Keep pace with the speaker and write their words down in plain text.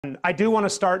And I do want to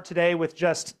start today with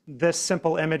just this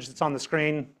simple image that's on the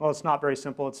screen. Well, it's not very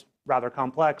simple. It's rather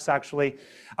complex, actually.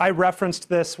 I referenced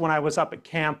this when I was up at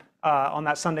camp on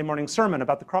that Sunday morning sermon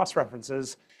about the cross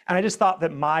references. And I just thought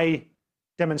that my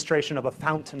demonstration of a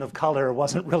fountain of color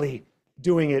wasn't really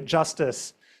doing it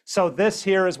justice. So this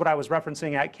here is what I was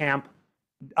referencing at camp,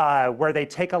 where they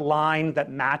take a line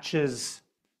that matches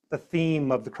the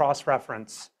theme of the cross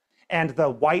reference. And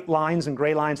the white lines and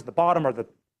gray lines at the bottom are the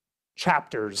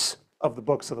chapters of the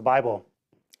books of the Bible.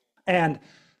 And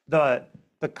the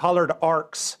colored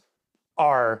arcs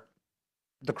are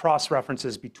the cross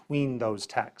references between those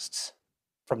texts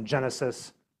from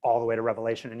Genesis all the way to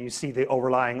Revelation. And you see the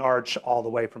overlying arch all the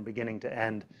way from beginning to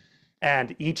end.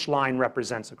 And each line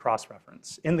represents a cross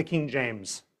reference in the King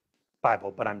James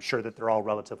Bible, but I'm sure that they're all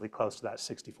relatively close to that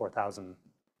 64,000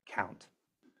 count.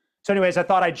 So anyways, I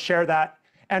thought I'd share that.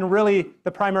 And really,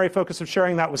 the primary focus of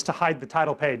sharing that was to hide the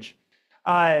title page.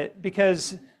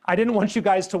 Because I didn't want you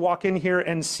guys to walk in here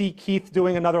and see Keith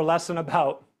doing another lesson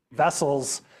about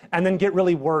vessels and then get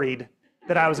really worried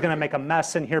that I was going to make a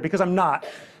mess in here, because I'm not.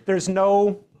 There's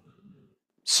no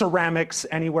ceramics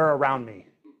anywhere around me.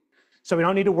 So we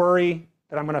don't need to worry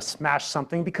that I'm going to smash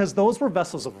something, because those were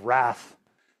vessels of wrath.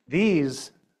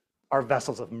 These are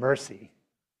vessels of mercy.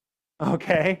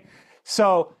 Okay?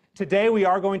 So today we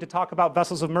are going to talk about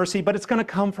vessels of mercy, but it's going to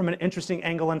come from an interesting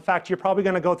angle. In fact, you're probably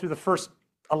going to go through the first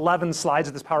 11 slides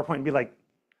of this PowerPoint and be like,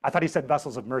 I thought he said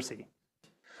vessels of mercy.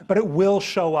 But it will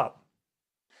show up.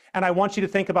 And I want you to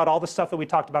think about all the stuff that we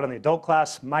talked about in the adult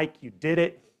class. Mike, you did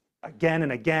it again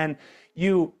and again.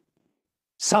 You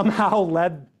somehow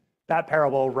led that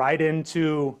parable right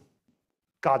into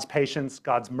God's patience,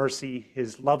 God's mercy,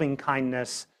 his loving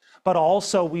kindness, but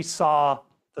also we saw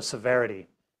the severity.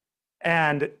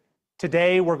 And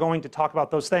today we're going to talk about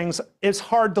those things. It's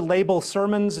hard to label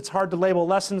sermons. It's hard to label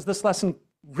lessons. This lesson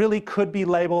really could be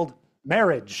labeled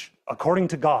marriage according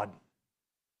to God,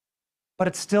 but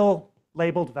it's still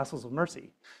labeled vessels of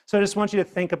mercy. So I just want you to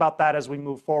think about that as we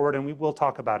move forward, and we will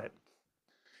talk about it.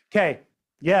 Okay,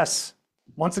 yes,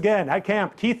 once again, at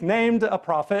camp, Keith named a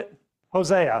prophet,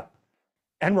 Hosea,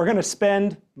 and we're going to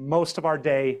spend most of our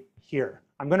day here.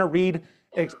 I'm going to read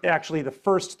actually the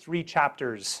first 3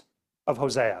 chapters of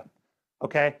Hosea,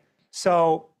 okay?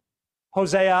 So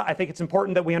Hosea, I think it's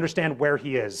important that we understand where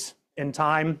he is in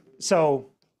time. So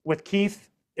with Keith,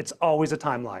 it's always a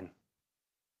timeline.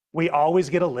 We always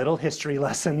get a little history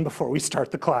lesson before we start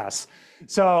the class.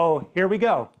 So here we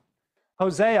go.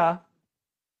 Hosea,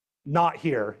 not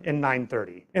here in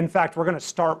 930. In fact, we're going to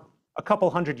start a couple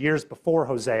hundred years before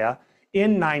Hosea.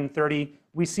 In 930,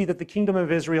 we see that the kingdom of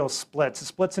Israel splits. It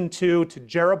splits in two, to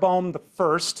Jeroboam the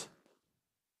first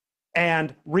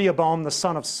and Rehoboam, the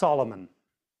son of Solomon.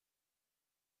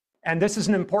 And this is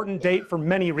an important date for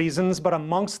many reasons, but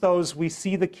amongst those, we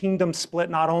see the kingdom split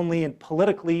not only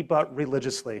politically, but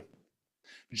religiously.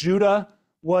 Judah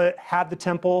had the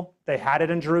temple. They had it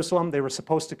in Jerusalem. They were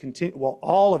supposed to continue, well,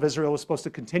 all of Israel was supposed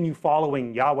to continue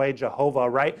following Yahweh, Jehovah,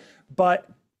 right? But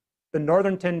the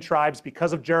northern 10 tribes,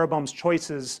 because of Jeroboam's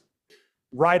choices,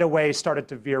 right away started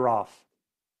to veer off.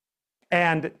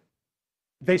 And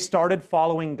they started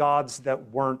following gods that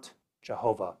weren't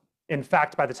Jehovah. In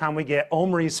fact, by the time we get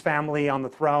Omri's family on the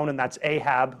throne, and that's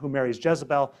Ahab, who marries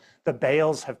Jezebel, the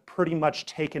Baals have pretty much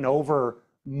taken over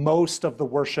most of the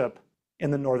worship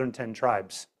in the northern 10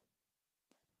 tribes.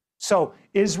 So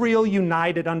Israel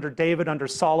united under David, under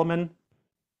Solomon.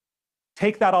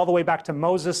 Take that all the way back to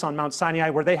Moses on Mount Sinai,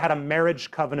 where they had a marriage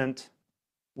covenant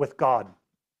with God.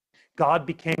 God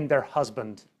became their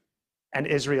husband, and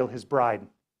Israel his bride.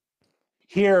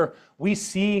 Here we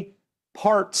see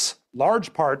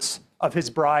large parts of his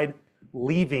bride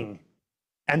leaving,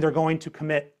 and they're going to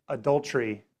commit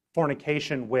adultery,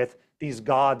 fornication with these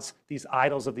gods, these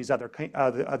idols of these other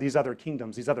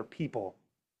kingdoms, these other people.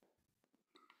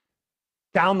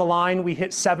 Down the line, we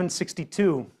hit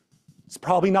 762. It's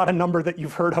probably not a number that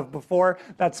you've heard of before.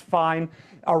 That's fine.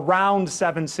 Around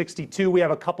 762, we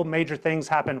have a couple major things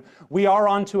happen. We are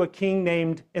onto a king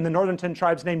in the northern 10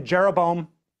 tribes named Jeroboam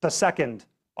II.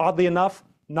 Oddly enough,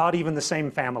 not even the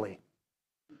same family.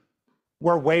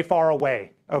 We're way far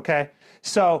away, okay?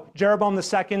 So Jeroboam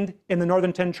II in the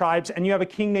northern 10 tribes, and you have a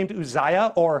king named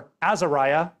Uzziah or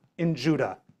Azariah in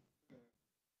Judah.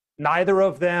 Neither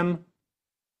of them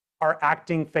are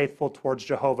acting faithful towards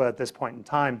Jehovah at this point in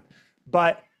time.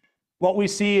 But what we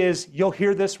see is, you'll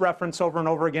hear this reference over and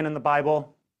over again in the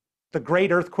Bible, the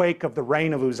great earthquake of the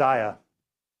reign of Uzziah.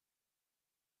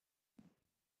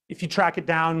 If you track it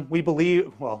down,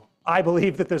 I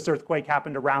believe that this earthquake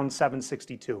happened around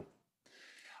 762.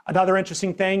 Another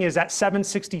interesting thing is at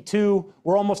 762,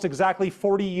 we're almost exactly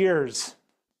 40 years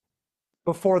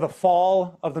before the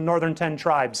fall of the northern 10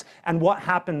 tribes. And what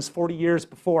happens 40 years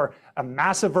before? A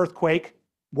massive earthquake,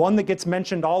 one that gets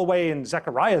mentioned all the way in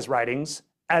Zechariah's writings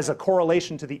as a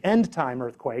correlation to the end time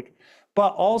earthquake,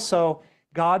 but also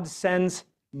God sends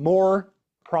more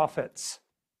prophets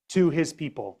to his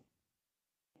people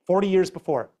 40 years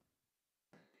before.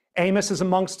 Amos is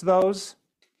amongst those.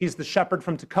 He's the shepherd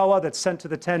from Tekoa that's sent to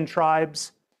the 10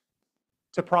 tribes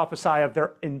to prophesy of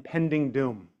their impending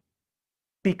doom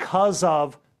because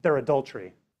of their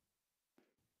adultery.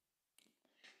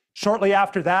 Shortly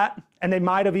after that, and they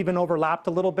might have even overlapped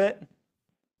a little bit,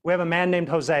 we have a man named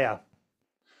Hosea.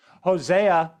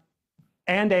 Hosea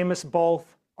and Amos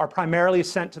both are primarily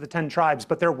sent to the 10 tribes,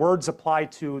 but their words apply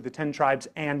to the 10 tribes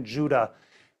and Judah.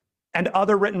 And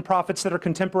other written prophets that are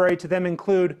contemporary to them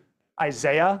include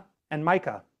Isaiah and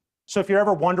Micah. So if you're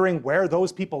ever wondering where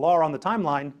those people are on the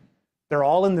timeline, they're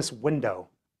all in this window.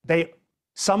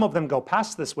 Some of them go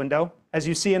past this window. As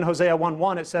you see in Hosea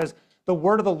 1:1, it says, "The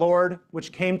word of the Lord,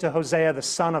 which came to Hosea the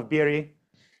son of Beeri,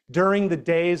 during the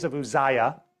days of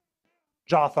Uzziah,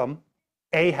 Jotham,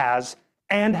 Ahaz,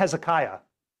 and Hezekiah."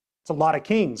 It's a lot of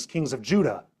kings of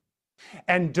Judah.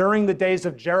 "And during the days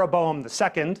of Jeroboam the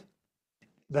second,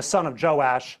 the son of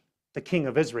Joash, the king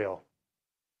of Israel."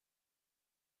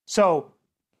 So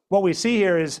what we see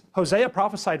here is Hosea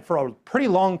prophesied for a pretty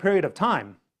long period of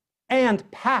time and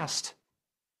past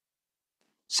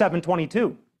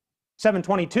 722.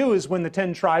 722 is when the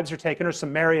 10 tribes are taken, or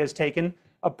Samaria is taken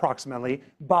approximately,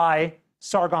 by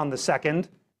Sargon II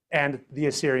and the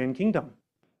Assyrian kingdom.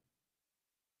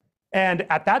 And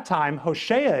at that time,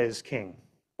 Hoshea is king.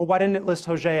 Well, why didn't it list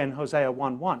Hosea in Hosea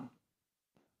 1:1?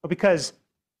 Well, because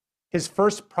his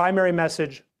first primary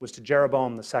message was to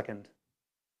Jeroboam II,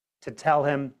 to tell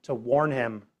him, to warn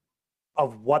him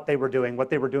of what they were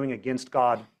doing against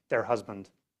God, their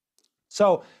husband.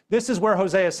 So this is where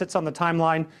Hosea sits on the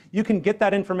timeline. You can get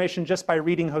that information just by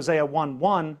reading Hosea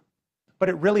 1:1, but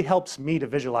it really helps me to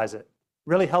visualize it.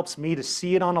 Really helps me to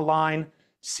see it on a line,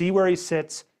 see where he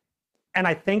sits. And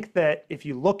I think that if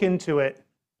you look into it,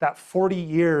 that 40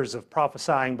 years of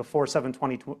prophesying before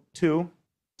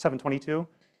 722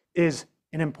 is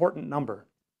an important number.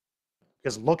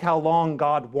 Because look how long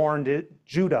God warned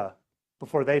Judah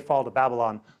before they fall to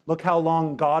Babylon. Look how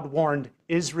long God warned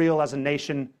Israel as a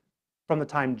nation from the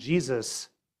time Jesus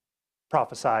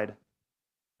prophesied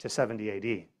to 70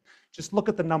 AD. Just look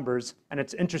at the numbers, and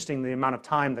it's interesting the amount of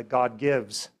time that God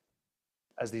gives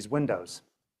as these windows.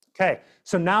 Okay,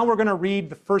 so now we're going to read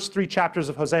the first 3 chapters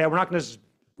of Hosea. We're not going to just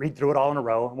read through it all in a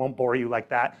row. I won't bore you like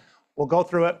that. We'll go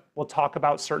through it. We'll talk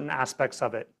about certain aspects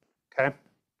of it. Okay?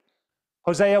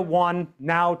 Hosea 1,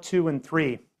 now 2 and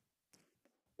 3.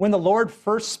 When the Lord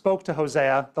first spoke to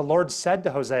Hosea, the Lord said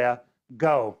to Hosea,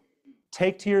 "Go,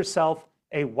 take to yourself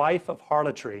a wife of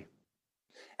harlotry,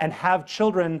 and have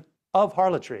children of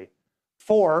harlotry.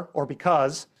 For, or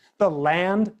because, the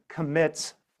land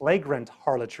commits flagrant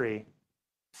harlotry,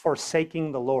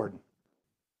 forsaking the Lord."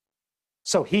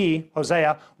 So he,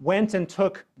 Hosea, went and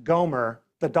took Gomer,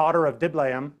 the daughter of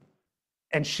Diblaim,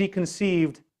 and she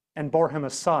conceived and bore him a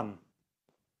son.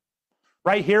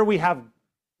 Right here we have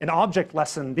an object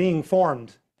lesson being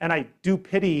formed, and I do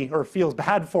pity or feel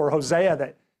bad for Hosea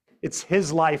that it's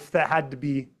his life that had to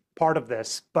be part of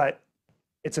this, but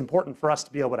it's important for us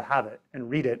to be able to have it and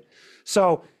read it.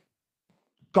 So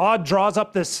God draws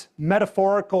up this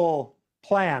metaphorical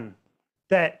plan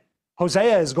that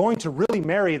Hosea is going to really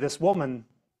marry this woman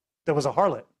that was a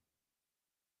harlot.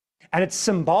 And it's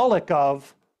symbolic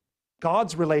of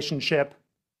God's relationship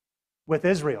with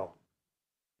Israel.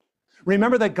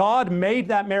 Remember that God made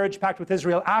that marriage pact with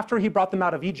Israel after he brought them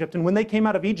out of Egypt. And when they came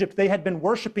out of Egypt, they had been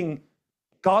worshiping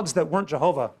gods that weren't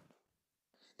Jehovah.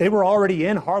 They were already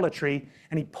in harlotry,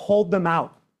 and he pulled them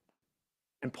out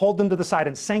and pulled them to the side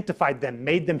and sanctified them,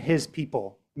 made them his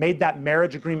people, made that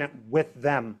marriage agreement with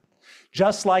them.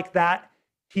 Just like that,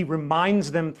 he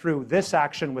reminds them through this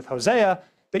action with Hosea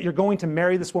that you're going to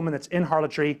marry this woman that's in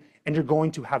harlotry and you're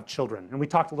going to have children. And we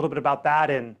talked a little bit about that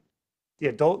in the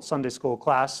adult Sunday school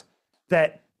class,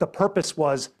 that the purpose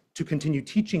was to continue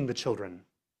teaching the children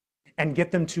and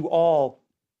get them to all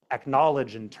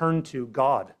acknowledge and turn to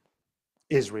God,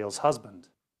 Israel's husband.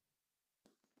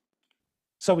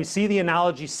 So we see the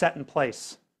analogy set in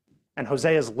place, and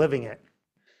Hosea is living it.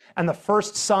 And the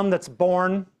first son that's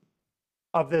born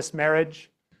of this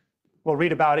marriage, we'll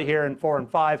read about it here in 4 and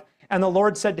 5. And the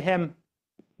Lord said to him,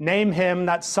 "Name him,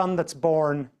 that son that's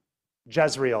born,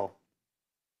 Jezreel.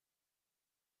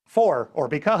 For, or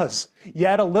because,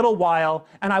 yet a little while,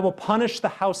 and I will punish the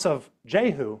house of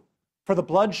Jehu for the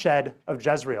bloodshed of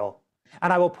Jezreel,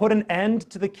 and I will put an end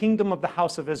to the kingdom of the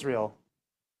house of Israel.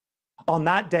 On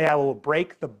that day I will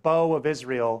break the bow of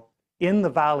Israel in the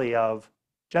valley of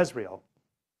Jezreel.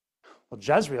 Well,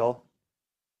 Jezreel,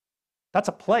 that's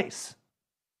a place.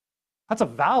 That's a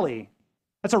valley.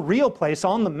 That's a real place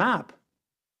on the map.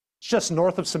 It's just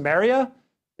north of Samaria.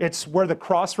 It's where the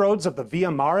crossroads of the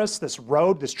Via Maris, this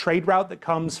road, this trade route that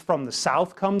comes from the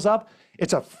south, comes up.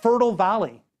 It's a fertile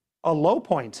valley, a low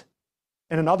point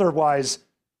in an otherwise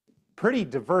pretty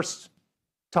diverse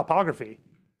topography.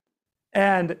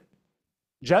 And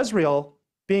Jezreel,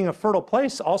 being a fertile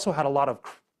place, also had a lot of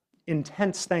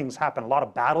intense things happen. A lot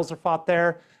of battles are fought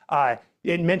there.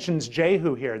 It mentions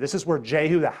Jehu here. This is where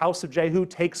Jehu, the house of Jehu,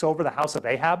 takes over the house of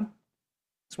Ahab.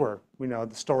 It's where we know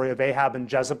the story of Ahab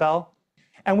and Jezebel.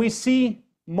 And we see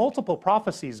multiple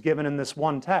prophecies given in this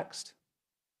one text.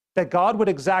 That God would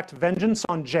exact vengeance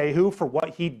on Jehu for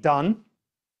what he'd done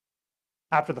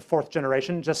after the 4th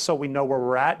generation, just so we know where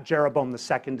we're at. Jeroboam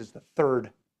II is the 3rd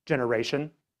generation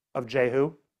of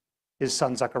Jehu. His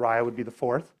son Zechariah would be the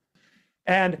 4th.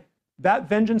 And that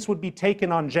vengeance would be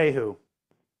taken on Jehu.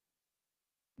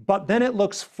 But then it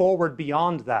looks forward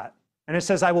beyond that. And it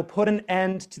says, I will put an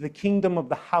end to the kingdom of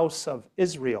the house of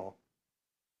Israel.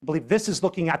 I believe this is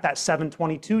looking at that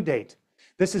 722 date.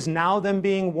 This is now them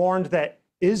being warned that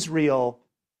Israel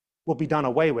will be done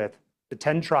away with, the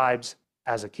 10 tribes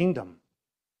as a kingdom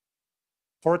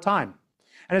for a time.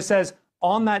 And it says,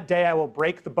 on that day I will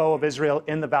break the bow of Israel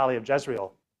in the valley of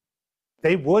Jezreel.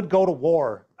 They would go to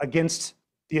war against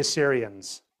the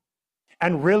Assyrians.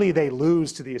 And really they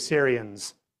lose to the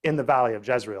Assyrians in the valley of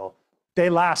Jezreel.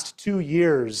 They last 2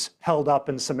 years held up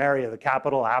in Samaria, the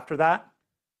capital, after that.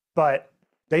 But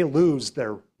they lose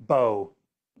their bow,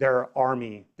 their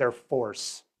army, their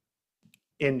force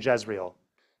in Jezreel.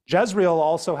 Jezreel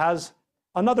also has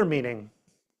another meaning.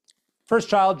 First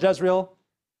child, Jezreel.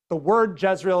 The word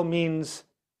Jezreel means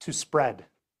to spread.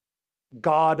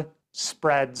 God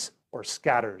spreads or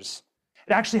scatters.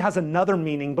 It actually has another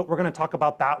meaning, but we're going to talk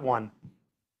about that one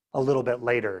a little bit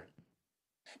later.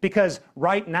 Because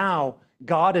right now,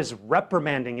 God is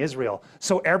reprimanding Israel.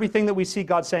 So everything that we see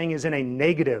God saying is in a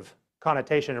negative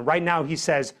connotation. And right now he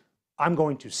says, I'm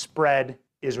going to spread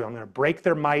Israel. I'm going to break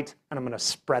their might and I'm going to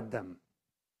spread them.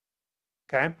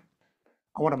 Okay?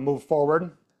 I want to move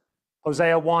forward.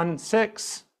 Hosea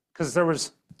 1:6, because there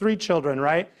was 3 children,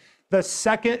 right?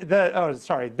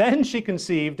 Then she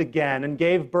conceived again and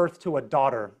gave birth to a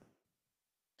daughter.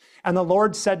 And the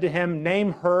Lord said to him,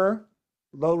 name her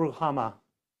Lo-Ruhamah.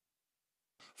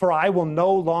 For I will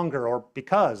no longer, or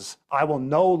because I will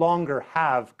no longer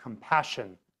have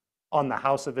compassion on the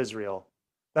house of Israel,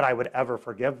 that I would ever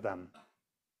forgive them.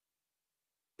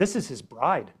 This is his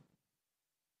bride.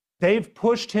 They've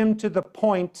pushed him to the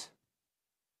point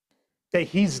that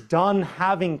he's done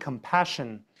having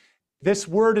compassion. This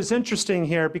word is interesting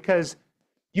here because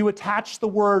you attach the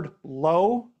word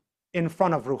lo in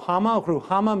front of Ruhamah.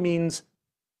 Ruhamah means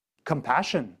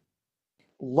compassion.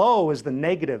 Lo is the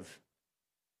negative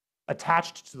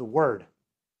attached to the word.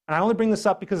 And I only bring this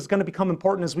up because it's going to become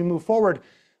important as we move forward.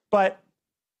 But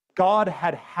God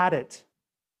had had it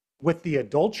with the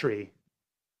adultery,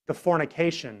 the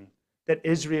fornication that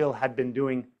Israel had been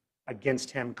doing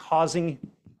against him, causing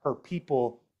her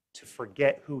people to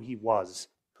forget who he was,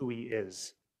 who he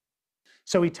is.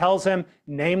 So he tells him,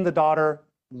 name the daughter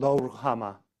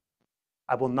Lo-Ruhamah.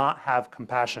 I will not have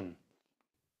compassion.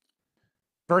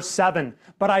 Verse 7,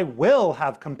 but I will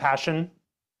have compassion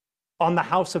on the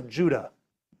house of Judah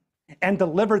and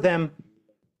deliver them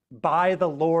by the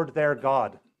Lord their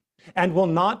God, and will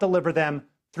not deliver them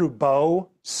through bow,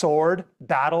 sword,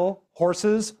 battle,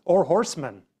 horses, or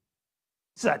horsemen.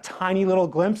 This is a tiny little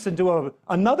glimpse into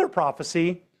another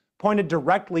prophecy pointed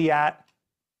directly at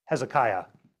Hezekiah.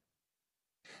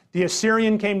 The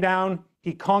Assyrian came down,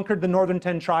 he conquered the northern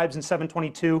 10 tribes in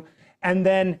 722, and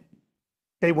then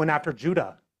they went after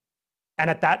Judah. And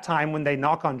at that time, when they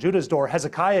knock on Judah's door,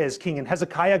 Hezekiah is king, and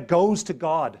Hezekiah goes to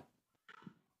God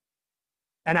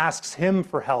and asks him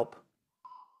for help.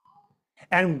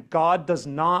 And God does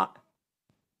not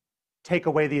take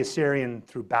away the Assyrian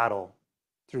through battle,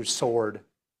 through sword,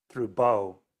 through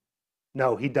bow.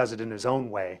 No, he does it in his own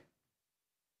way.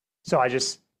 So I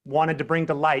just wanted to bring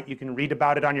to light, you can read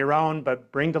about it on your own,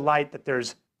 but bring to light that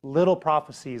there's little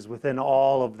prophecies within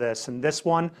all of this. And this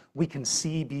one we can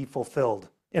see be fulfilled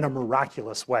in a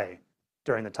miraculous way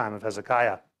during the time of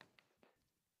Hezekiah.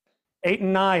 8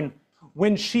 and 9,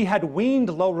 when she had weaned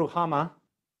Lo-Ruhamah,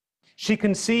 she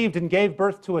conceived and gave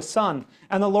birth to a son.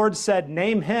 And the Lord said,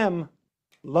 name him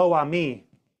Lo-Ami,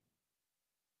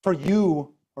 for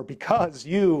you, or because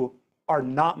you, are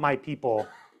not my people,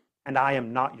 and I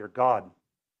am not your God.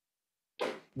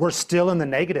 We're still in the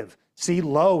negative. See,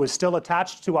 lo is still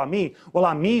attached to ami. Well,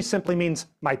 ami simply means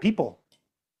my people.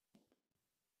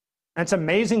 And it's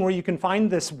amazing where you can find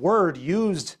this word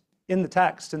used in the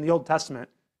text in the Old Testament.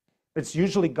 It's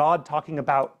usually God talking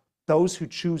about those who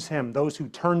choose him, those who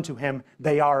turn to him,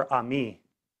 they are ami.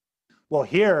 Well,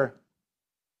 here,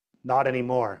 not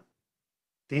anymore.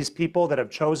 These people that have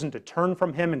chosen to turn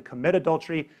from him and commit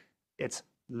adultery, it's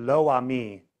lo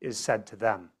ami is said to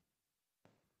them.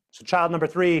 So child number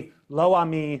 3, lo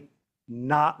ami,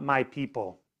 not my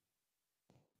people.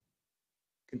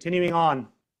 Continuing on,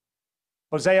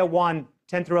 Hosea 1,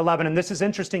 10 through 11. And this is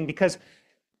interesting because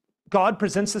God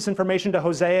presents this information to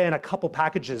Hosea in a couple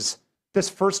packages. This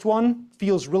first one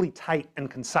feels really tight and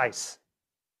concise.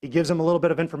 He gives him a little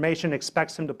bit of information,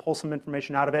 expects him to pull some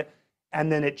information out of it,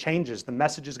 and then it changes. The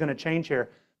message is going to change here.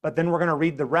 But then we're going to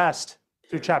read the rest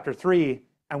through chapter 3,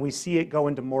 and we see it go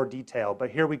into more detail.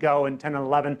 But here we go in 10 and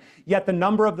 11. Yet the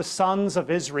number of the sons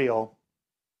of Israel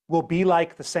will be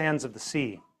like the sands of the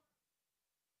sea,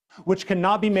 which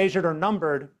cannot be measured or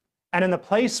numbered. And in the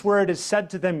place where it is said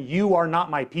to them, you are not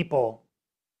my people,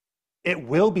 it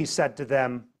will be said to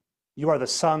them, you are the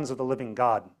sons of the living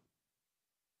God.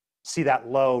 See that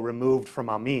lo removed from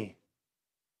ami.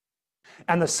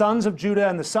 And the sons of Judah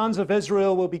and the sons of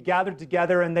Israel will be gathered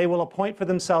together, and they will appoint for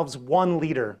themselves one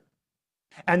leader.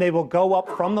 And they will go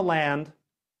up from the land,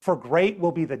 for great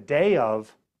will be the day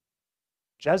of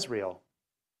Jezreel.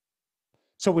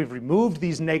 So we've removed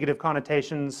these negative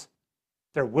connotations.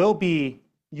 You will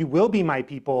be my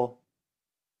people.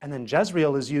 And then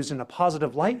Jezreel is used in a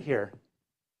positive light here.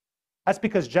 That's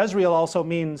because Jezreel also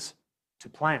means to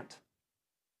plant.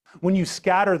 When you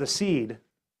scatter the seed,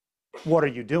 what are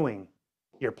you doing?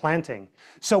 You're planting.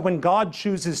 So when God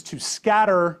chooses to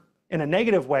scatter in a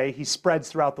negative way, he spreads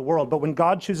throughout the world. But when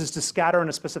God chooses to scatter in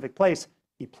a specific place,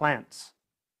 he plants.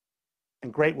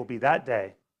 And great will be that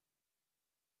day.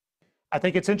 I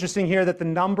think it's interesting here that the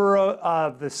number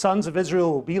of the sons of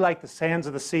Israel will be like the sands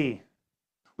of the sea.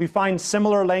 We find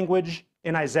similar language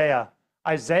in Isaiah.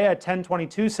 Isaiah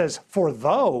 10:22 says, for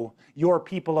though your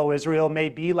people, O Israel, may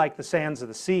be like the sands of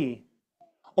the sea,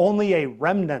 only a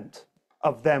remnant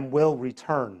of them will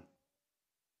return.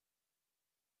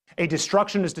 A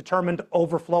destruction is determined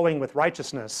overflowing with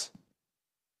righteousness.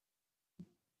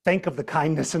 Think of the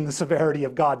kindness and the severity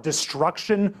of God.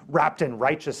 Destruction wrapped in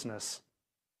righteousness.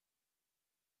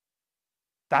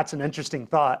 That's an interesting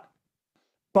thought.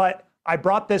 But I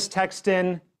brought this text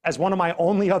in as one of my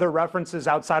only other references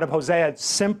outside of Hosea,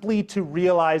 simply to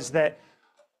realize that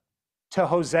to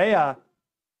Hosea,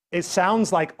 it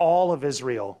sounds like all of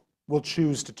Israel will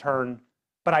choose to turn.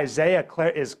 But Isaiah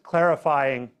is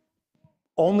clarifying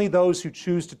only those who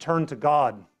choose to turn to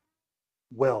God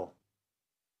will.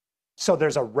 So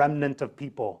there's a remnant of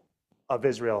people of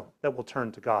Israel that will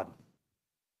turn to God.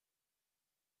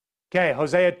 Okay,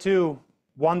 Hosea 2,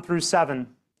 1 through 7.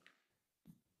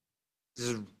 This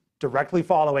is directly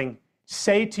following.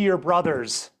 Say to your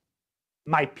brothers,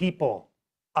 my people,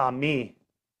 ami,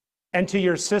 and to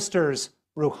your sisters,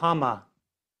 ruhama,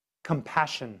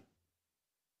 compassion.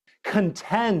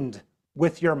 Contend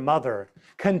with your mother.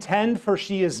 Contend, for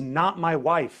she is not my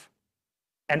wife,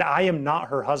 and I am not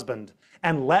her husband.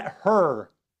 And let her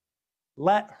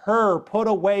put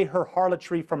away her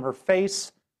harlotry from her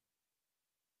face,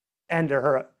 and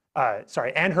her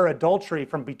adultery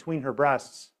from between her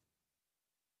breasts.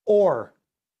 Or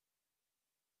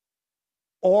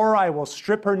I will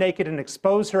strip her naked and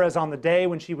expose her as on the day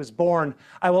when she was born.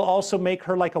 I will also make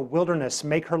her like a wilderness,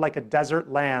 make her like a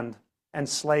desert land, and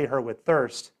slay her with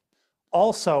thirst.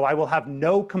 Also, I will have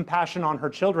no compassion on her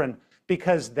children,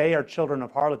 because they are children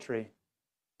of harlotry.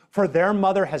 For their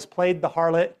mother has played the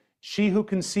harlot. She who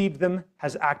conceived them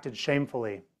has acted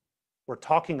shamefully. We're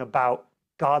talking about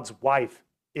God's wife,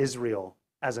 Israel,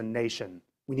 as a nation.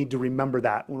 We need to remember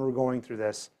that when we're going through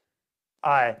this.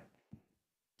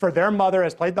 For their mother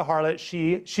has played the harlot.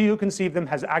 She who conceived them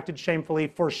has acted shamefully.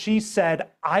 For she said,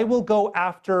 I will go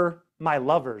after my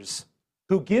lovers,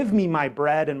 who give me my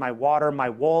bread and my water, my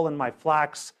wool and my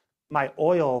flax, my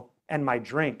oil and my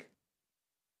drink.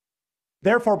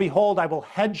 Therefore, behold, I will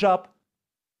hedge up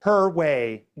her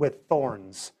way with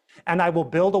thorns, and I will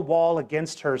build a wall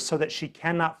against her so that she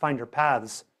cannot find her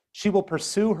paths. She will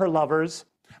pursue her lovers,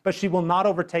 but she will not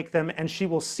overtake them, and she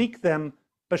will seek them,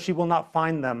 but she will not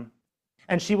find them.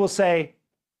 And she will say,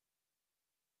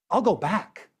 I'll go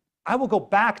back. I will go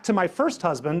back to my first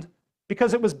husband,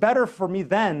 because it was better for me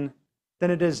then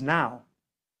than it is now.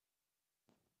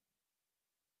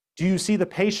 Do you see the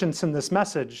patience in this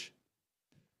message?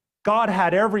 God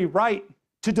had every right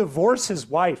to divorce his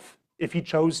wife if he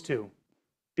chose to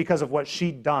because of what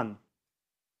she'd done.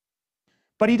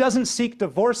 But he doesn't seek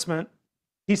divorcement,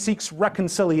 he seeks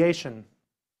reconciliation.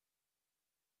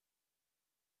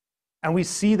 And we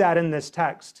see that in this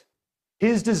text.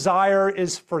 His desire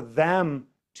is for them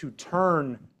to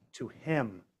turn to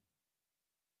him,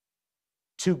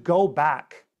 to go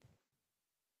back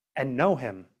and know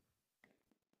him.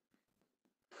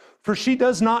 For she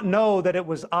does not know that it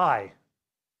was I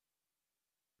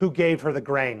who gave her the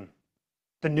grain,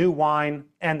 the new wine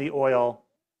and the oil,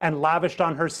 and lavished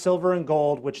on her silver and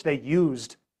gold, which they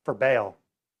used for Baal.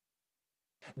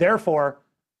 Therefore,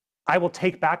 I will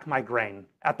take back my grain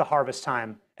at the harvest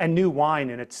time and new wine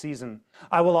in its season.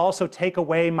 I will also take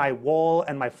away my wool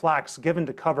and my flax given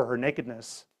to cover her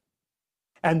nakedness.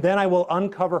 And then I will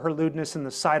uncover her lewdness in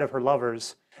the sight of her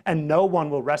lovers, and no one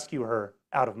will rescue her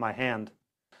out of my hand.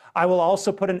 I will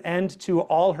also put an end to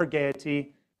all her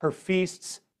gaiety, her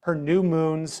feasts, her new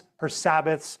moons, her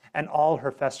Sabbaths, and all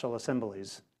her festal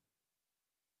assemblies.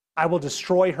 I will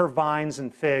destroy her vines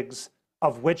and figs,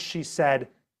 of which she said,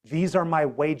 these are my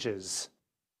wages,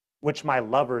 which my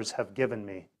lovers have given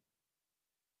me.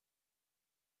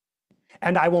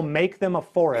 And I will make them a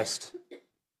forest,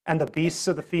 and the beasts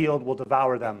of the field will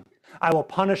devour them. I will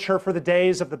punish her for the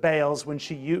days of the Baals when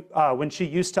she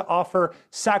used to offer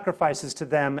sacrifices to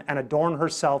them and adorn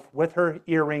herself with her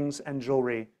earrings and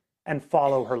jewelry and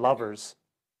follow her lovers,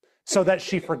 so that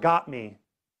she forgot me,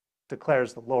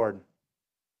 declares the Lord.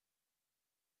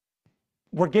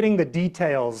 We're getting the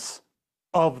details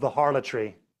of the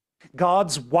harlotry.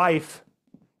 God's wife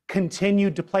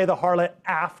continued to play the harlot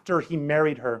after he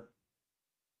married her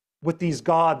with these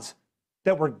gods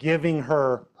that were giving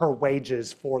her her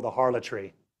wages for the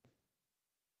harlotry.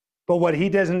 But what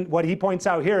he points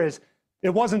out here is it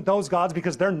wasn't those gods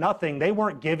because they're nothing. They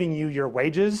weren't giving you your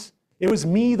wages. It was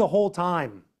me the whole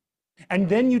time. And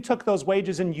then you took those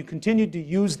wages and you continued to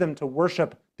use them to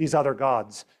worship these other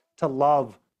gods, to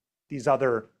love these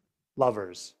other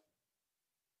lovers.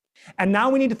 And now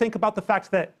we need to think about the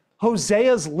fact that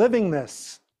Hosea's living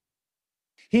this.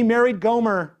 He married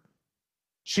Gomer.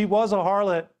 She was a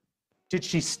harlot. Did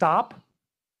she stop?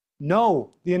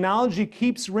 No. The analogy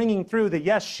keeps ringing through that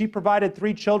yes, she provided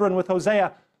 3 children with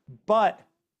Hosea, but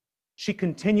she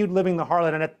continued living the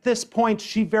harlot. And at this point,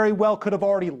 she very well could have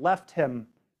already left him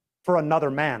for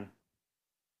another man.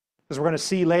 Because we're going to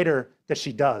see later that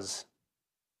she does.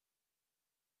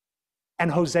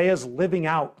 And Hosea's living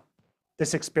out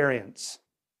this experience,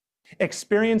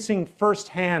 experiencing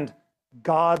firsthand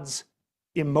God's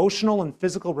emotional and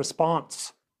physical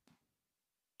response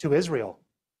to Israel.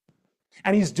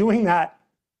 And he's doing that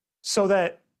so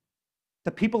that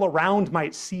the people around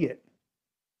might see it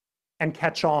and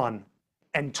catch on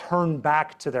and turn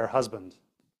back to their husband.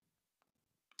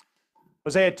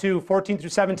 Hosea 2, 14 through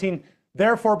 17,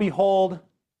 therefore behold,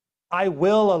 I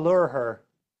will allure her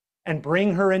and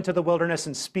bring her into the wilderness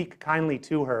and speak kindly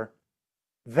to her.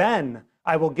 Then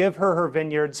I will give her her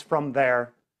vineyards from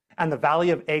there and the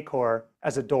valley of Achor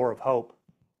as a door of hope.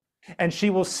 And she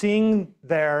will sing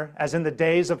there as in the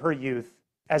days of her youth,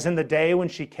 as in the day when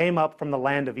she came up from the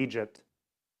land of Egypt.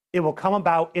 It will come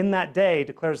about in that day,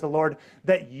 declares the Lord,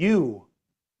 that you,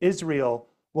 Israel,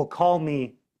 will call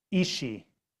me Ishi.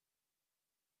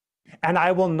 And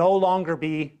I will no longer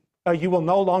you will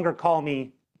no longer call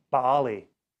me Baali.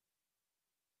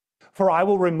 For I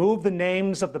will remove the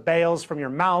names of the Baals from your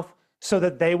mouth so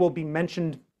that they will be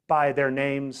mentioned by their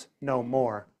names no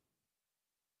more.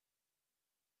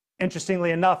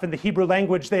 Interestingly enough, in the Hebrew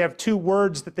language, they have 2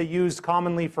 words that they use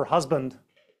commonly for husband.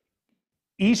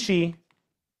 Ishi,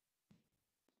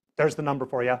 there's the number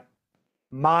for you,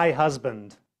 my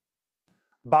husband.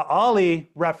 Baali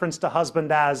referenced a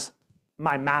husband as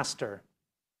my master.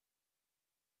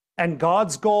 And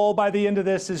God's goal by the end of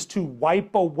this is to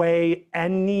wipe away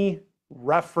any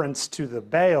reference to the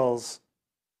Baals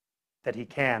that he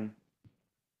can.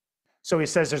 So he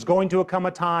says there's going to come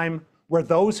a time where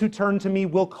those who turn to me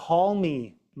will call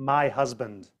me my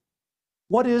husband.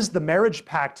 What is the marriage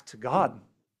pact to God?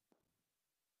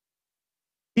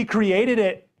 He created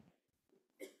it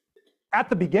at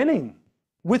the beginning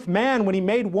with man when he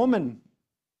made woman,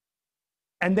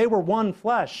 and they were one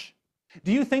flesh.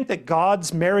 Do you think that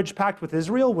God's marriage pact with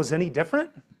Israel was any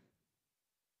different?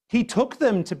 He took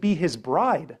them to be his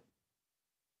bride,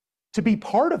 to be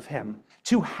part of him,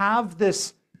 to have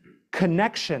this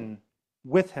connection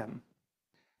with him.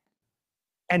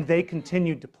 And they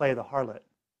continued to play the harlot.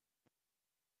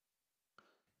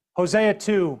 Hosea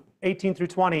 2, 18 through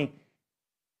 20.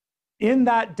 In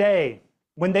that day,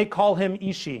 when they call him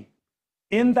Ishi,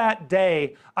 In that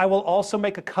day, I will also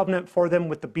make a covenant for them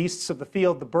with the beasts of the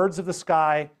field, the birds of the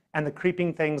sky, and the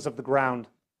creeping things of the ground.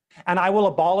 And I will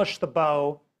abolish the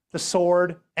bow, the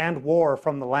sword, and war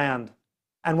from the land,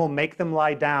 and will make them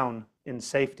lie down in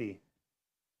safety.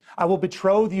 I will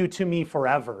betroth you to me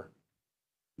forever.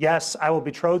 Yes, I will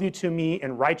betroth you to me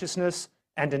in righteousness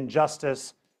and in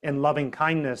justice, in loving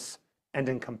kindness and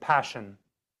in compassion.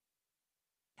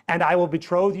 And I will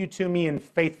betroth you to me in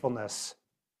faithfulness.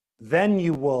 Then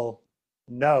you will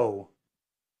know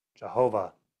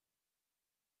Jehovah.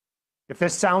 If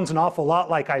this sounds an awful lot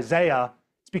like Isaiah,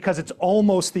 it's because it's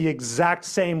almost the exact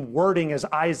same wording as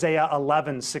Isaiah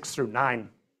 11, 6 through 9.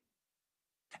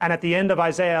 And at the end of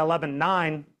Isaiah 11,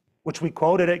 9, which we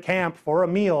quoted at camp for a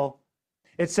meal,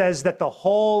 it says that the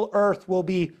whole earth will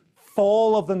be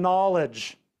full of the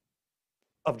knowledge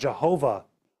of Jehovah,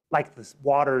 like the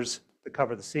waters that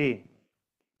cover the sea.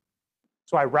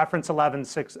 So I reference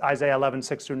Isaiah 11,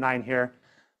 6 through 9 here,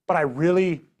 but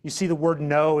you see the word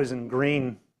know is in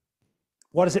green.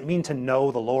 What does it mean to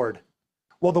know the Lord?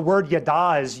 Well, the word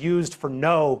yada is used for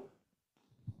know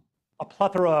a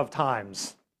plethora of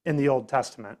times in the Old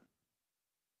Testament.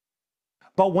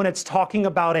 But when it's talking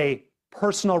about a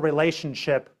personal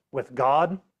relationship with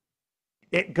God,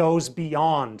 it goes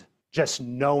beyond just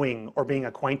knowing or being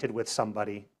acquainted with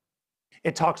somebody.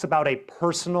 It talks about a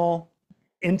personal,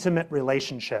 intimate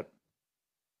relationship.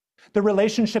 The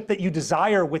relationship that you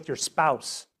desire with your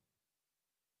spouse.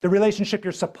 The relationship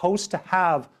you're supposed to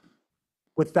have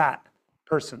with that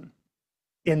person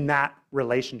in that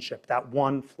relationship, that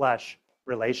one flesh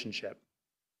relationship.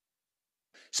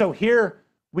 So here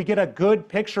we get a good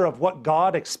picture of what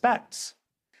God expects.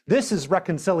 This is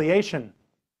reconciliation.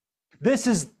 This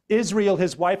is Israel,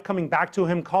 his wife, coming back to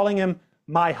him, calling him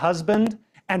my husband,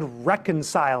 and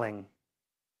reconciling.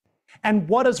 And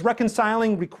what does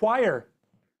reconciling require?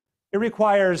 It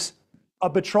requires a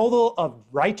betrothal of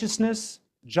righteousness,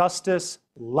 justice,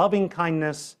 loving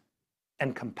kindness,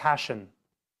 and compassion.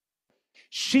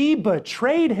 She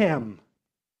betrayed him.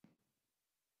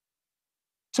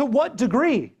 To what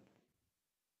degree?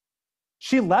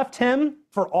 She left him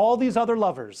for all these other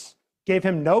lovers, gave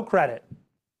him no credit.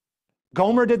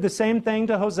 Gomer did the same thing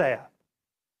to Hosea.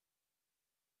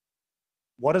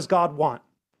 What does God want?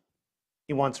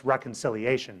 He wants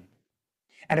reconciliation.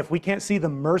 And if we can't see the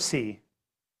mercy,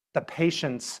 the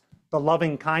patience, the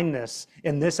loving kindness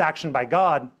in this action by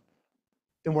God,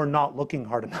 then we're not looking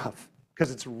hard enough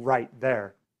because it's right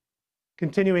there.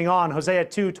 Continuing on, Hosea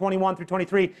 2, 21 through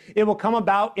 23, it will come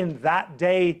about in that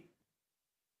day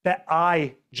that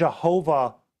I,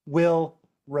 Jehovah, will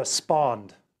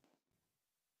respond.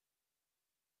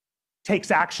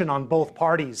 Takes action on both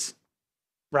parties,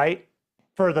 right?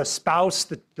 For the spouse,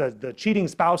 the cheating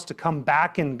spouse to come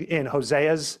back in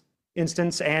Hosea's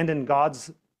instance and in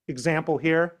God's example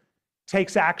here,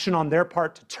 takes action on their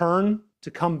part to turn,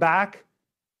 to come back,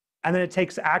 and then it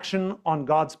takes action on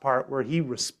God's part where he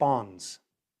responds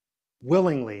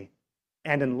willingly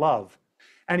and in love.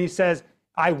 And he says,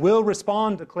 I will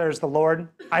respond, declares the Lord.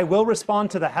 I will respond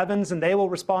to the heavens, and they will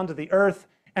respond to the earth,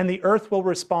 and the earth will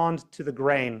respond to the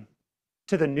grain,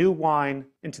 to the new wine,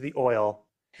 and to the oil.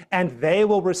 And they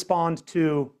will respond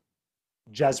to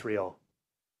Jezreel.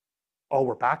 Oh,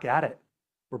 we're back at it.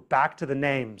 We're back to the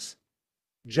names.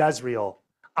 Jezreel.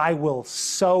 I will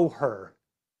sow her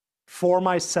for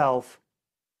myself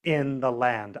in the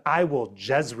land. I will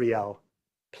Jezreel,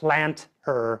 plant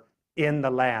her in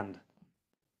the land.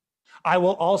 I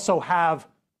will also have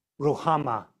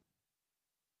Ruhamah,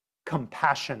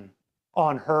 compassion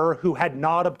on her who had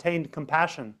not obtained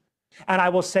compassion. And I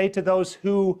will say to those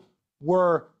who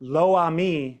were lo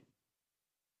ami,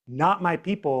 not my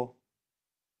people,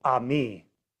 ami,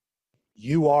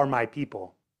 you are my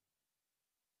people.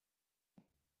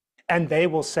 And they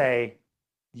will say,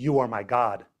 you are my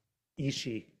God,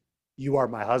 Ishi, you are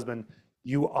my husband,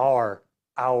 you are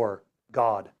our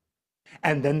God.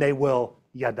 And then they will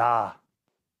yada,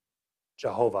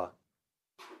 Jehovah.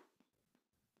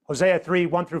 Hosea 3,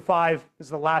 1 through 5 is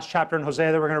the last chapter in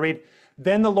Hosea that we're going to read.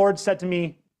 Then the Lord said to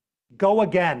me, go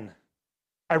again.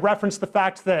 I referenced the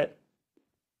fact that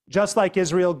just like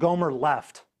Israel, Gomer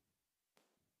left.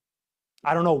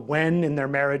 I don't know when in their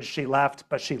marriage she left,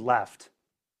 but she left.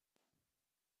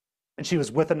 And she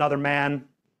was with another man.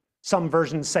 Some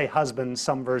versions say husband,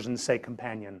 some versions say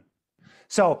companion.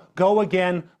 So go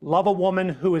again, love a woman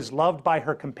who is loved by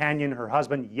her companion, her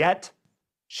husband, yet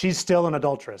she's still an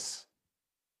adulteress.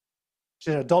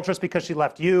 She's an adulteress because she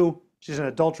left you. She's an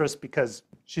adulteress because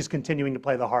she's continuing to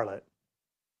play the harlot.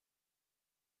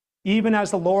 Even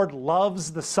as the Lord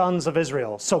loves the sons of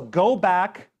Israel. So go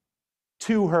back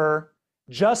to her,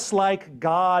 just like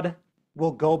God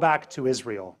will go back to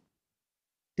Israel.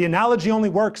 The analogy only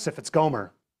works if it's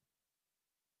Gomer.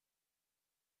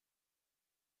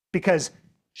 Because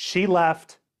she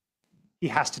left, he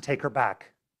has to take her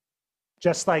back.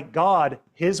 Just like God,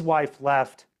 his wife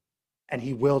left, and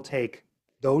he will take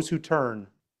those who turn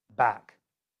back.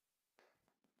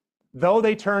 Though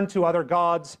they turn to other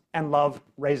gods and love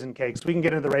raisin cakes. We can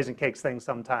get into the raisin cakes thing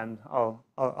sometime.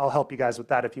 I'll help you guys with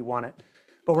that if you want it.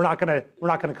 But we're not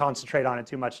gonna concentrate on it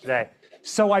too much today.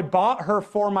 So I bought her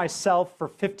for myself for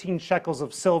 15 shekels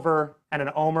of silver and an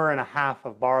omer and a half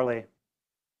of barley.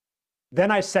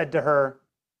 Then I said to her,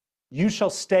 you shall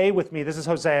stay with me. This is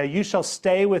Hosea. You shall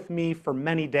stay with me for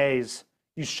many days.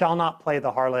 You shall not play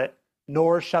the harlot,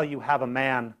 nor shall you have a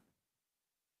man.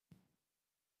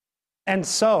 And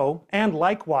so, and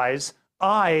likewise,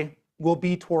 I will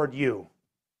be toward you.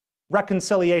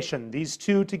 Reconciliation, these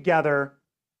two together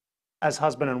as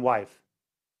husband and wife,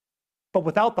 but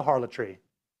without the harlotry.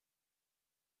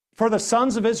 For the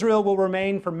sons of Israel will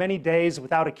remain for many days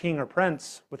without a king or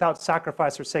prince, without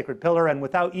sacrifice or sacred pillar, and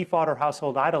without ephod or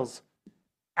household idols.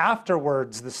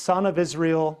 Afterwards, the sons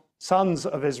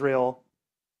of Israel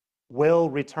will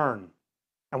return.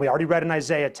 And we already read in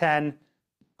Isaiah 10,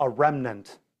 a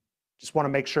remnant. Just want to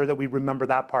make sure that we remember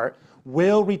that part.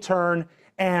 Will return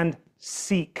and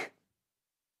seek.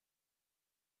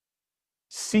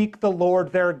 Seek the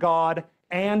Lord their God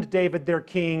and David their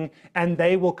king, and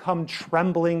they will come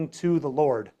trembling to the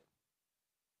Lord.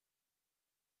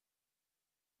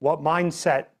 What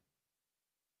mindset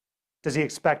does he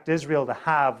expect Israel to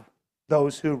have,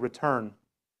 those who return?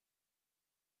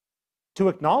 To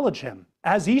acknowledge him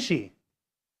as Ishi,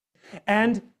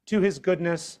 and to his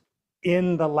goodness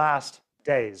in the last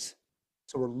days.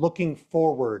 So we're looking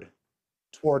forward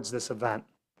towards this event.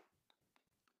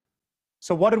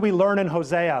 So what did we learn in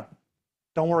Hosea?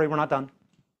 Don't worry, we're not done.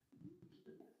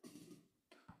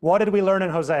 What did we learn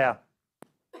in Hosea?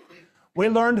 We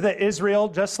learned that Israel,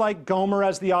 just like Gomer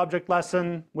as the object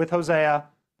lesson with Hosea,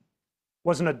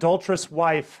 was an adulterous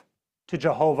wife to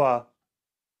Jehovah,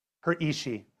 her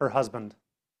Ishi, her husband.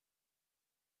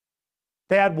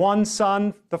 They had one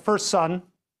son, the first son,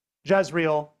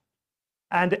 Jezreel,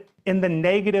 and in the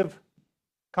negative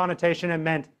connotation, it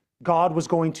meant God was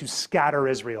going to scatter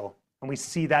Israel. And we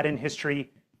see that in history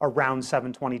around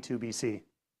 722 BC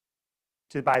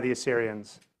by the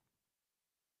Assyrians.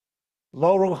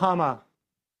 Lo Ruhama,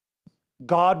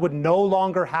 God would no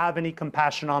longer have any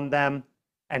compassion on them,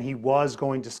 and he was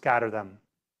going to scatter them.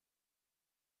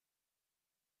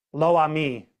 Lo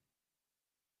Ami,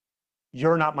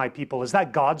 you're not my people. Is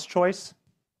that God's choice?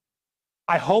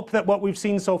 I hope that what we've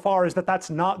seen so far is that that's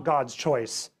not God's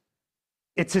choice.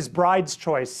 It's his bride's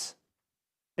choice.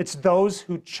 It's those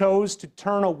who chose to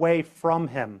turn away from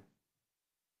him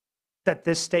that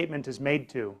this statement is made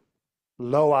to.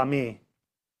 Lo Ami.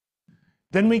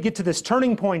 Then we get to this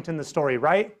turning point in the story,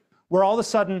 right? Where all of a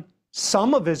sudden,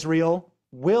 some of Israel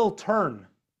will turn.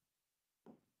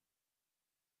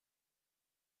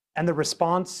 And the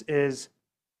response is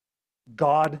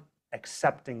God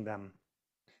accepting them.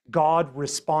 God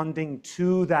responding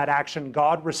to that action.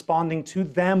 God responding to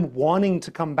them wanting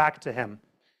to come back to him.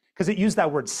 Because it used that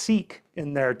word seek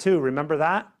in there too. Remember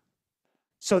that?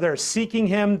 So they're seeking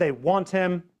him. They want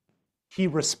him. He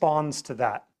responds to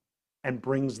that and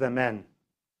brings them in.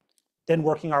 Then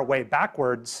working our way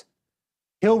backwards,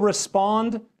 he'll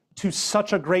respond to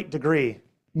such a great degree,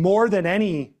 more than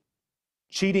any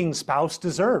cheating spouse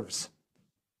deserves.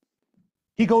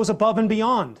 He goes above and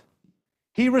beyond.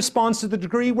 He responds to the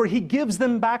degree where he gives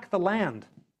them back the land.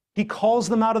 He calls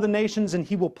them out of the nations and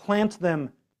he will plant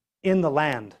them in the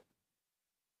land.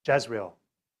 Jezreel.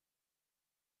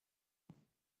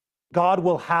 God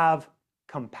will have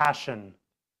compassion,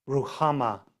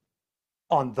 Ruhama,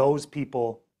 on those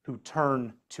people who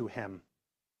turn to him.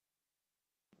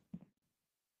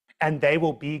 And they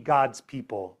will be God's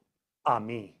people,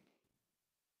 Ami.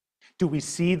 Do we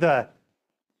see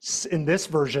in this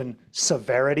version,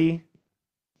 severity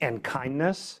and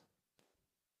kindness?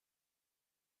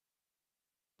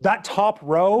 That top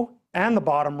row and the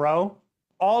bottom row,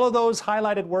 all of those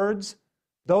highlighted words,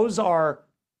 those are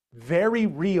very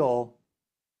real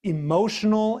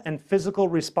emotional and physical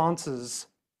responses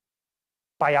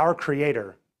by our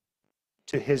Creator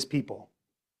to his people.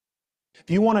 If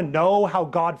you want to know how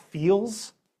God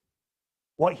feels,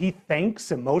 what he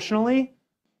thinks emotionally,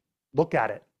 look at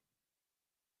it.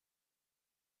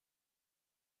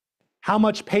 How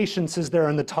much patience is there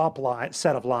in the top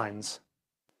set of lines?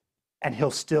 And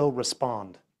he'll still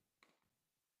respond.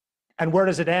 And where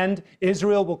does it end?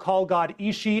 Israel will call God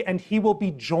Ishi, and he will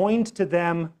be joined to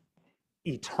them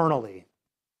eternally.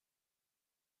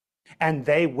 and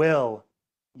they will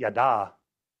yada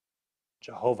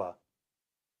Jehovah.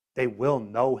 They will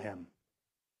know him.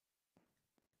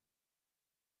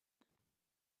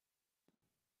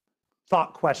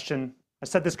 Thought question. I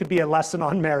said this could be a lesson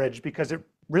on marriage because it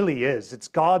really is. It's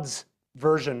God's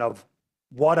version of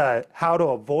how to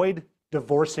avoid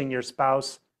divorcing your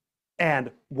spouse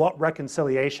and what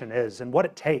reconciliation is and what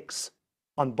it takes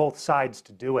on both sides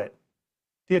to do it.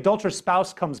 The adulterous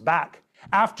spouse comes back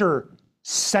after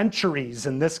centuries,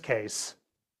 in this case,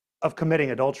 of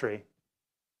committing adultery.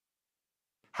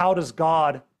 How does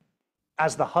God,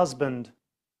 as the husband,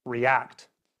 react?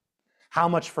 How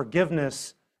much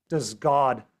forgiveness does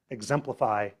God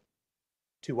exemplify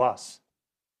to us?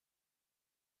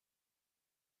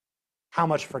 How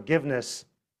much forgiveness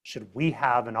should we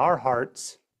have in our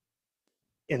hearts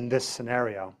in this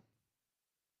scenario?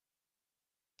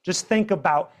 Just think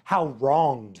about how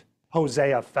wronged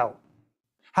Hosea felt,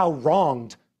 how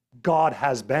wronged God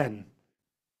has been.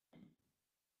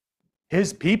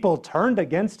 His people turned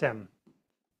against him,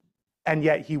 and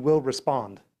yet he will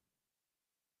respond.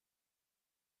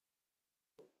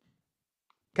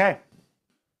 Okay,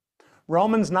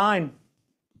 Romans 9.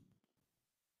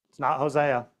 It's not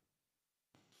Hosea.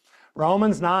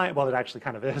 Romans 9, well, it actually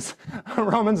kind of is.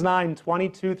 Romans 9,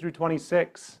 22 through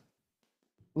 26.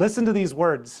 Listen to these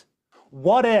words.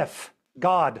 What if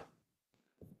God,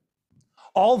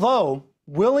 although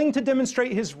willing to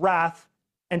demonstrate his wrath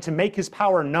and to make his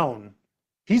power known,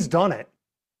 he's done it.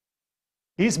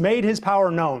 He's made his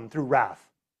power known through wrath.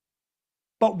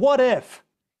 But what if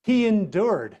he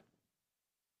endured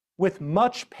with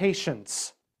much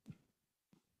patience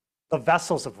the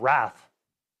vessels of wrath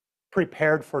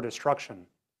prepared for destruction?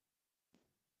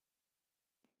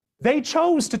 They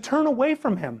chose to turn away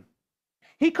from him.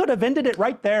 He could have ended it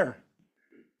right there.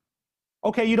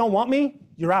 Okay, you don't want me?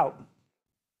 You're out.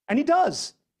 And he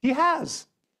does. He has.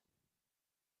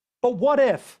 But what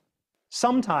if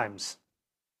sometimes,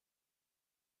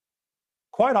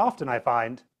 quite often I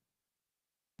find,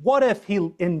 what if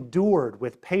he endured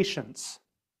with patience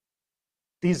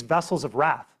these vessels of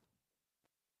wrath?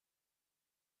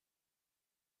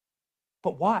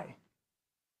 But why?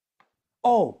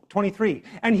 Oh, 23.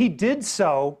 And he did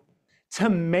so to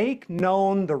make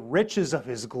known the riches of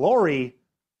his glory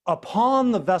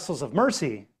upon the vessels of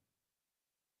mercy.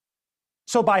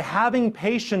 So by having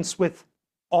patience with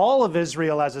all of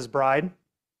Israel as his bride,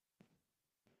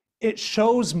 it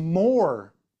shows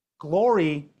more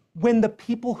glory when the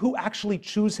people who actually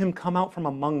choose him come out from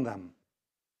among them.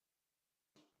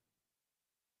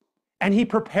 And he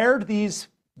prepared these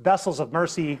vessels of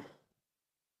mercy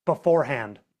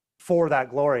beforehand for that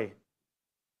glory.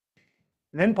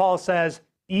 And then Paul says,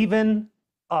 even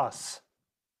us,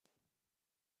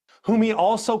 whom he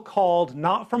also called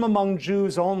not from among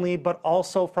Jews only, but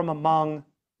also from among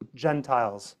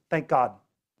Gentiles. Thank God.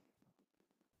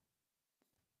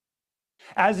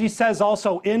 As he says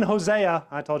also in Hosea,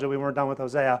 I told you we weren't done with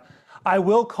Hosea, I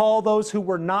will call those who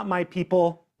were not my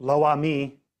people, lo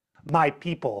ami, my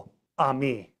people,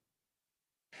 ami.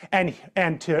 And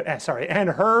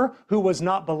her who was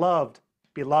not beloved,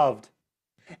 beloved.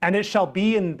 And it shall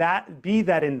be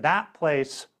that in that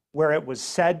place where it was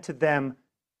said to them,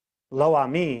 lo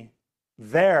ami,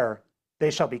 there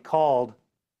they shall be called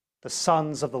the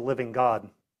sons of the living God.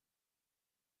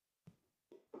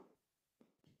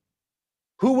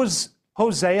 Who was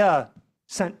Hosea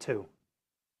sent to?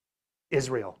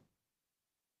 Israel.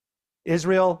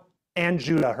 Israel and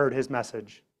Judah heard his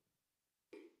message.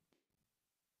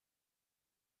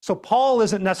 So Paul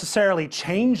isn't necessarily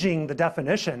changing the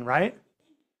definition, right?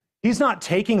 He's not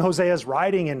taking Hosea's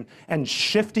writing and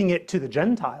shifting it to the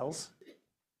Gentiles.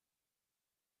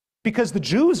 Because the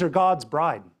Jews are God's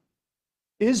bride.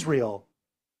 Israel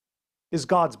is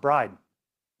God's bride.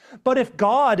 But if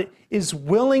God is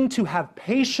willing to have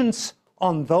patience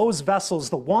on those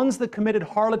vessels, the ones that committed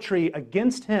harlotry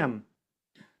against him,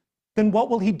 then what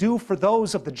will he do for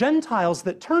those of the Gentiles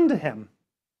that turn to him?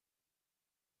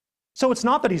 So it's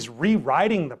not that he's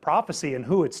rewriting the prophecy and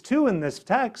who it's to in this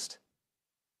text.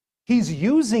 He's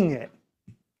using it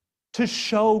to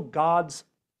show God's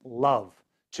love,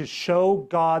 to show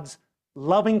God's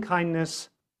loving kindness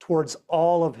towards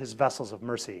all of his vessels of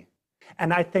mercy.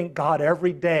 And I thank God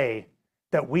every day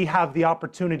that we have the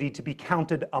opportunity to be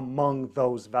counted among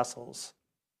those vessels.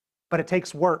 But it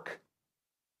takes work.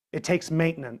 It takes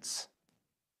maintenance.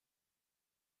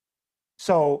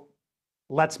 So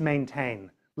let's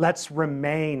maintain. Let's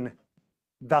remain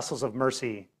vessels of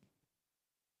mercy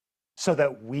so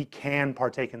that we can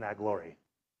partake in that glory.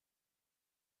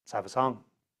 Let's have a song.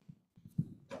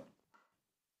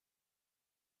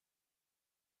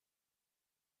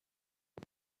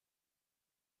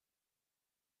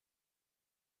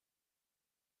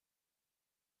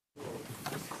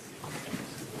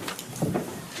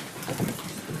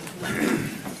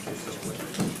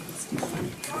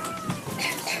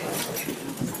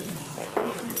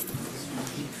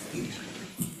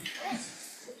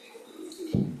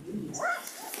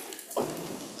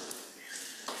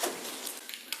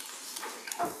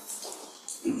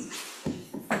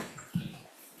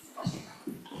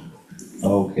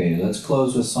 Okay, let's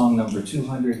close with song number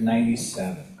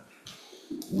 297.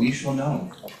 We Shall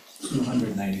Know,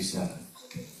 297.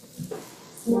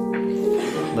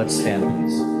 Let's stand,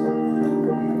 please.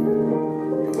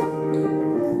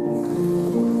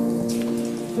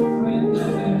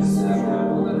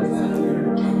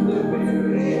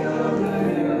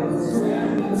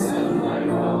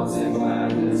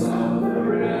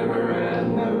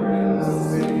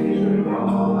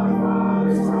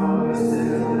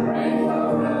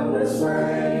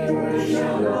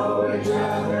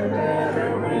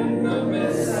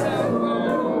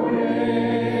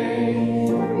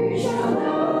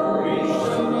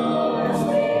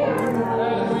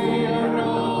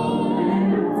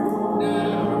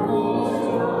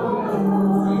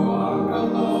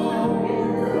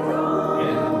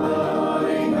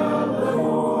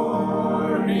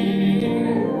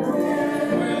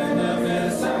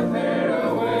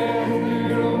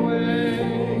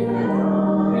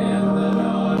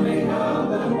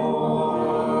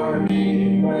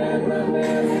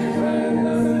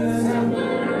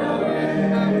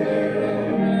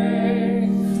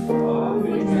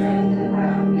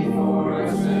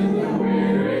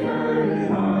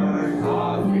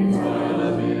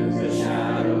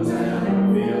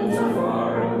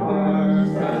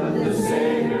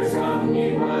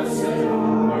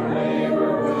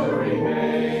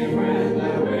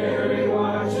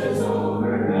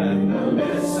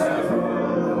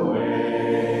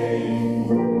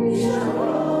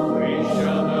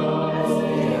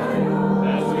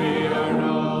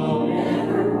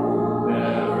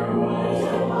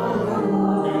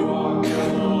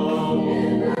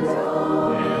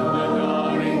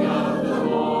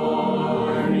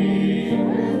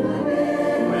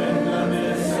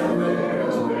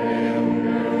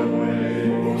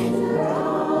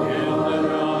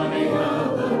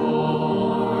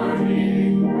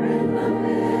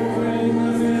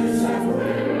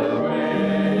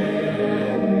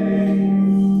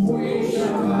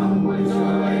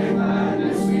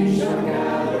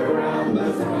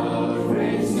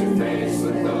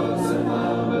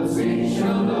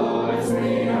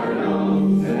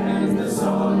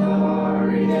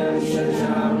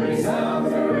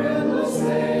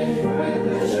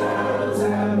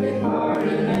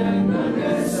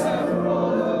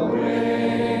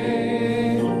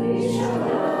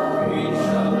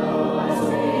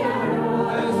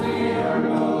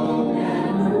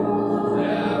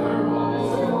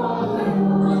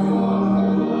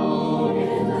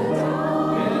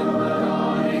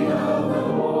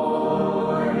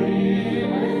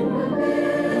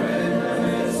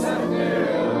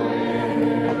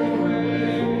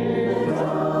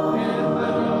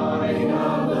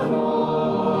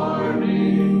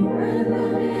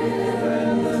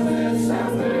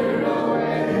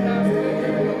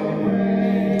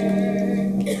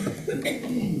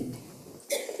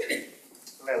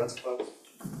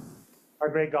 Our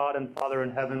great God and Father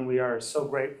in heaven, we are so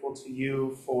grateful to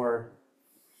you for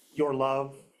your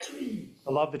love,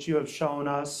 the love that you have shown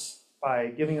us by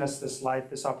giving us this life,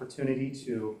 this opportunity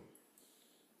to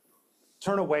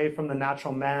turn away from the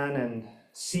natural man and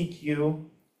seek you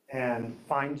and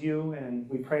find you. And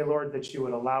we pray, Lord, that you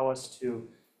would allow us to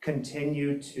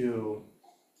continue to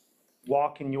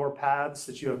walk in your paths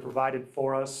that you have provided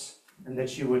for us, and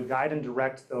that you would guide and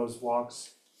direct those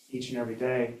walks each and every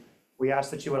day. We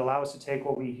ask that you would allow us to take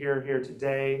what we hear here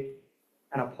today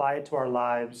and apply it to our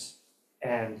lives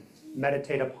and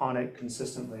meditate upon it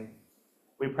consistently.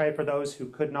 We pray for those who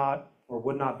could not or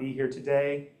would not be here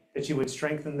today, that you would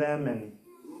strengthen them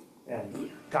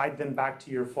and guide them back to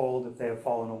your fold if they have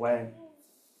fallen away.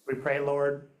 We pray,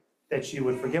 Lord, that you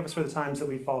would forgive us for the times that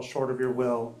we fall short of your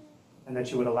will, and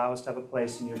that you would allow us to have a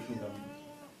place in your kingdom.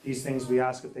 These things we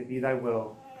ask if they be thy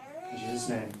will. In Jesus'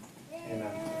 name,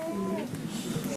 amen.